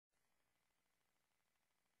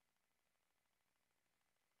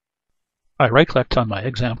I right-clicked on my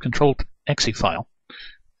Xampp control.exe file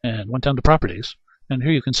and went down to Properties, and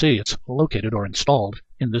here you can see it's located or installed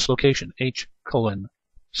in this location, h:\\Xampp.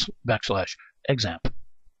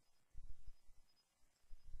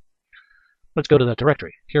 Let's go to that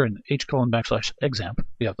directory. Here in h:\\Xampp,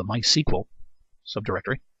 we have the MySQL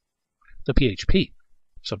subdirectory, the PHP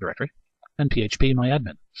subdirectory, and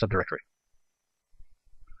php.myadmin subdirectory.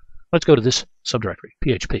 Let's go to this subdirectory,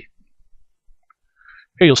 PHP.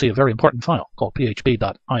 Here you'll see a very important file called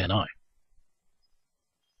php.ini.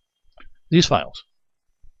 These files,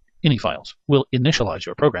 ini files, will initialize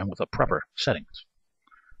your program with the proper settings.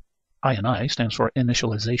 INI stands for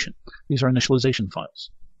initialization. These are initialization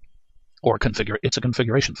files, or it's a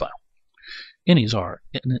configuration file. Inis are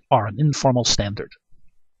an informal standard.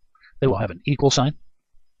 They will have an equal sign,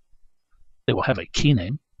 they will have a key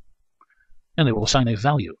name, and they will assign a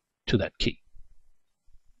value to that key.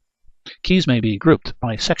 Keys may be grouped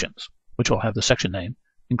by sections, which will have the section name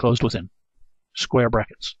enclosed within square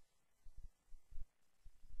brackets.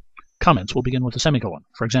 Comments will begin with a semicolon,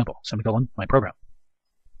 for example, semicolon, my program.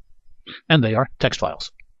 And they are text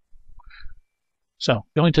files. So,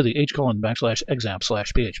 going to the h:\Xampp/php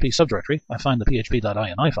subdirectory, I find the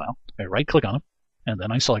php.ini file, I right-click on it, and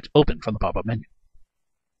then I select Open from the pop-up menu.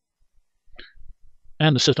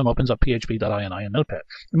 And the system opens up php.ini in Notepad.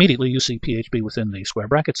 Immediately you see PHP within the square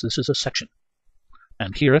brackets. This is a section.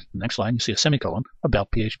 And here, the next line, you see a semicolon about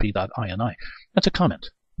php.ini. That's a comment.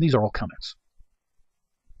 These are all comments.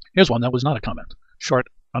 Here's one that was not a comment.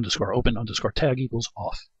 Short_open_tag equals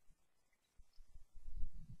off.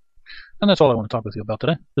 And that's all I want to talk with you about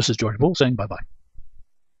today. This is George Boole saying bye-bye.